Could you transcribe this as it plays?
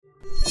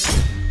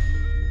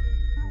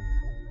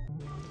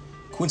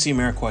Quincy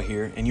Amarikwa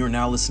here, and you are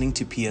now listening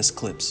to PS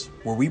Clips,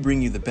 where we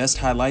bring you the best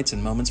highlights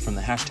and moments from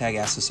the hashtag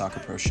Ask the Soccer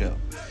Pro show.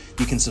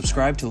 You can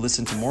subscribe to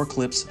listen to more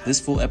clips, this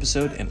full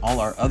episode, and all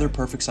our other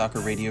Perfect Soccer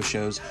radio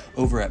shows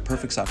over at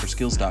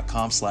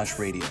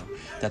perfectsoccerskills.com/radio.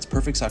 That's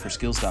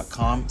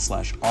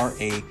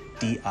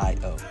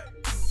perfectsoccerskills.com/RADIO.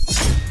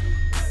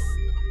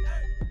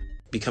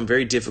 Become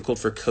very difficult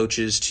for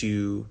coaches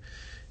to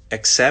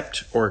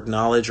accept or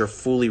acknowledge or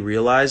fully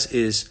realize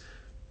is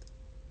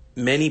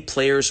many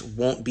players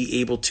won't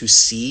be able to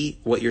see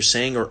what you're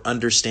saying or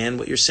understand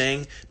what you're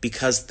saying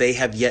because they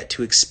have yet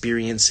to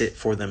experience it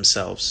for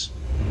themselves.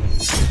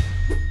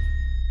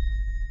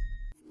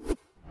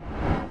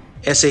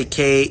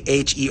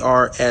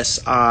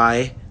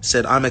 SAKHERSI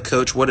said, I'm a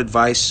coach. What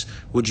advice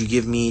would you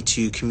give me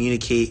to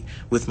communicate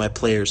with my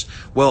players?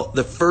 Well,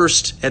 the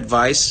first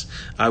advice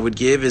I would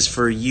give is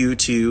for you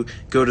to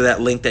go to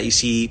that link that you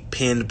see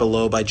pinned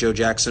below by Joe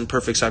Jackson,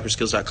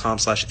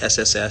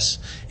 perfectsoccerskills.com/SSS,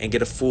 and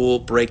get a full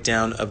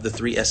breakdown of the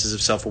 3 S's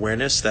of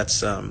self-awareness.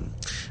 That's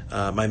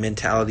my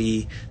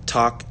mentality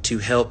talk to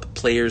help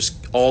players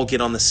all get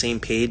on the same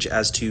page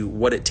as to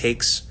what it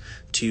takes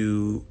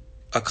to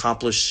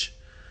accomplish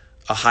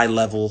a high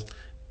level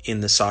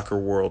in the soccer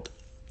world.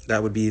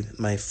 That would be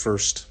my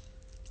first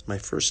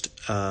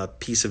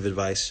piece of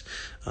advice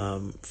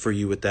for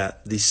you with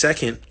that. The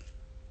second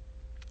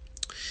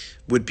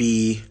would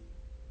be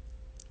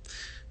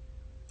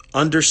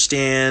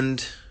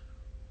understand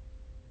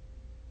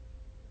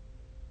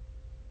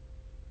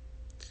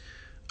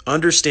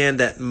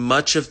that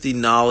much of the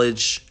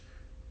knowledge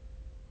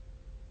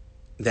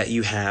that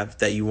you have,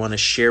 that you want to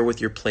share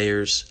with your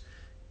players,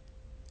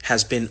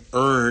 has been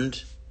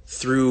earned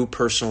through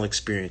personal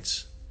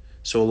experience.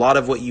 So a lot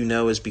of what you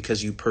know is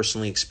because you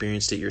personally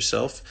experienced it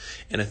yourself.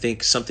 And I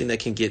think something that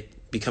can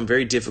become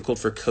very difficult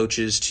for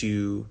coaches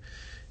to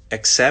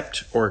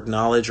accept or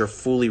acknowledge or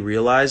fully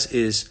realize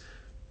is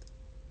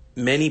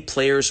many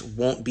players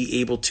won't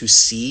be able to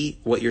see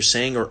what you're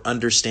saying or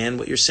understand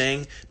what you're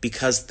saying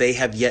because they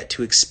have yet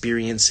to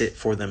experience it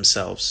for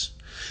themselves.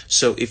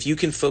 So if you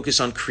can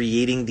focus on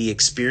creating the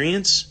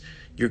experience,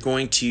 you're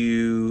going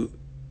to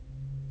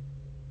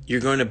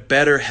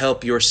better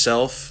help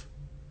yourself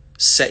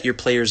set your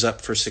players up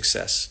for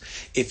success.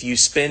 If you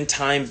spend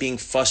time being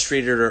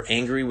frustrated or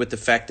angry with the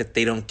fact that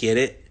they don't get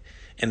it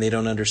and they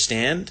don't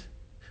understand,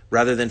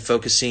 rather than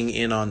focusing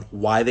in on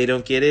why they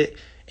don't get it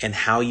and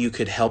how you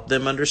could help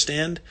them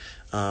understand,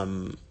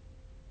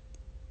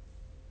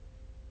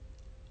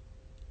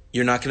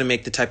 you're not going to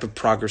make the type of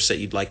progress that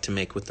you'd like to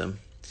make with them.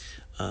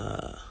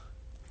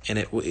 And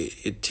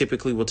it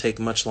typically will take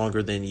much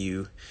longer than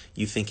you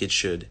think it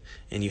should.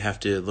 And you have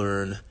to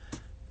learn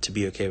to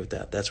be okay with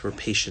that. That's where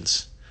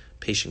patience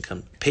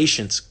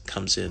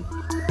comes in.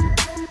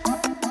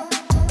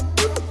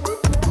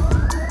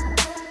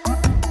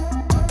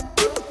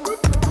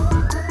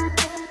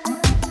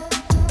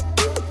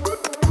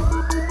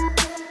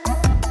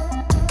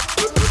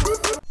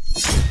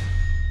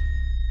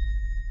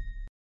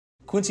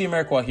 Quincy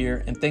Amarikwa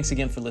here, and thanks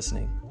again for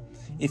listening.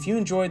 If you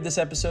enjoyed this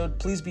episode,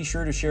 please be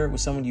sure to share it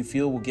with someone you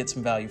feel will get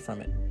some value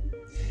from it.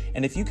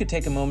 And if you could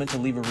take a moment to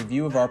leave a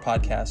review of our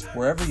podcast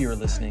wherever you're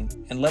listening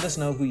and let us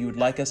know who you would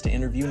like us to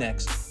interview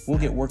next, we'll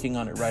get working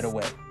on it right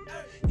away.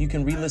 You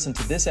can re-listen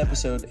to this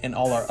episode and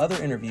all our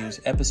other interviews,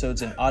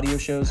 episodes, and audio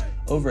shows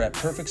over at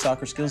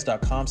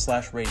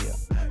perfectsoccerskills.com/radio.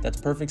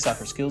 That's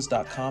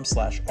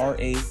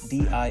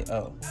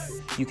perfectsoccerskills.com/RADIO.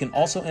 You can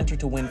also enter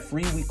to win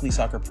free weekly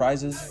soccer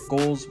prizes,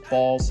 goals,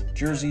 balls,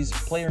 jerseys,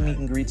 player meet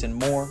and greets, and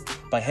more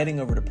by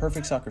heading over to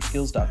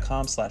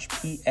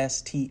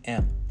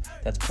perfectsoccerskills.com/PSTM.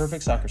 That's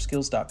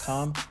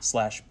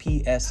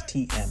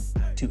perfectsoccerskills.com/PSTM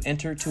to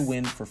enter to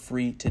win for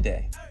free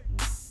today.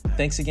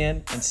 Thanks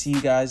again, and see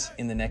you guys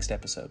in the next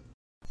episode.